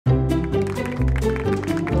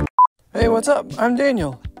What's up? I'm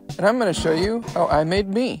Daniel, and I'm going to show you how I made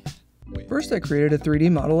me. First, I created a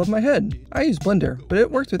 3D model of my head. I use Blender, but it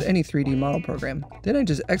works with any 3D model program. Then I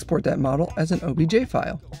just export that model as an OBJ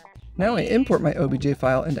file. Now I import my OBJ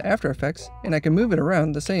file into After Effects, and I can move it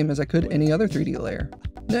around the same as I could any other 3D layer.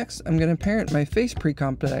 Next, I'm going to parent my face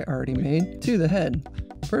pre-comp that I already made to the head.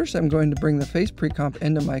 First, I'm going to bring the face pre-comp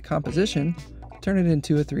into my composition, turn it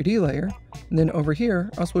into a 3D layer, and then over here,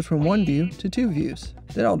 I'll switch from one view to two views.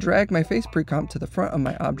 Then I'll drag my face pre-comp to the front of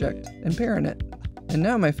my object and parent it. And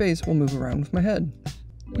now my face will move around with my head.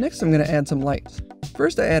 Next, I'm going to add some lights.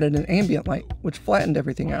 First, I added an ambient light, which flattened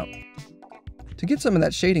everything out. To get some of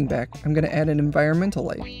that shading back, I'm going to add an environmental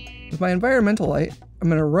light. With my environmental light, I'm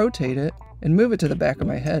going to rotate it and move it to the back of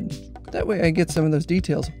my head. That way I get some of those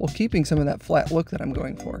details while keeping some of that flat look that I'm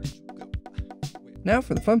going for. Now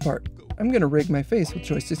for the fun part, I'm going to rig my face with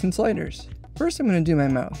joysticks and sliders. First, I'm going to do my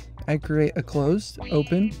mouth. I create a closed,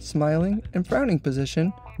 open, smiling, and frowning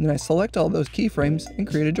position, and then I select all those keyframes and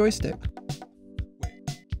create a joystick.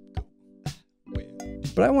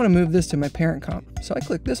 But I want to move this to my parent comp, so I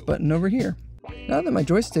click this button over here. Now that my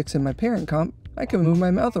joystick's in my parent comp, I can move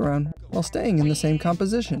my mouth around while staying in the same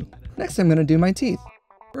composition. Next, I'm going to do my teeth.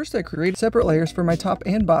 First, I create separate layers for my top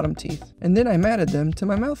and bottom teeth, and then I matted them to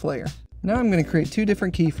my mouth layer. Now I'm going to create two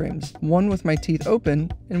different keyframes, one with my teeth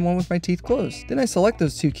open and one with my teeth closed. Then I select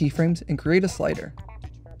those two keyframes and create a slider.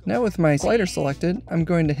 Now with my slider selected, I'm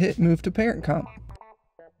going to hit Move to Parent Comp.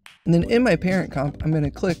 And then in my parent comp, I'm going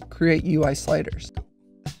to click Create UI Sliders.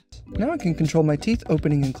 Now I can control my teeth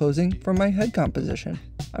opening and closing from my head composition.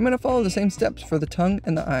 I'm going to follow the same steps for the tongue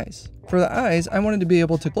and the eyes. For the eyes, I wanted to be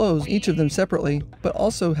able to close each of them separately, but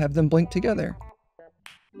also have them blink together.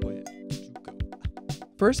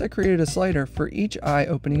 First, I created a slider for each eye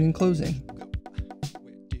opening and closing.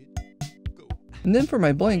 And then for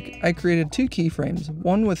my blink, I created two keyframes,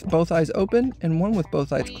 one with both eyes open and one with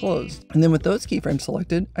both eyes closed. And then with those keyframes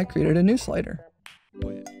selected, I created a new slider.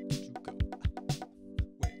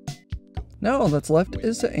 Now all that's left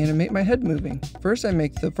is to animate my head moving. First, I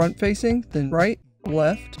make the front facing, then right,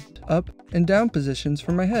 left, up, and down positions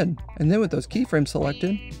for my head. And then with those keyframes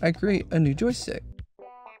selected, I create a new joystick.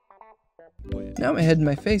 Now my head and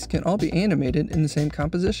my face can all be animated in the same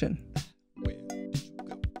composition.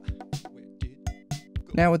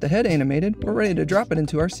 Now with the head animated, we're ready to drop it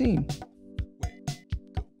into our scene.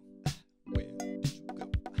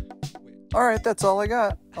 Alright, that's all I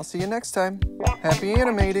got. I'll see you next time. Happy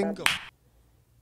animating!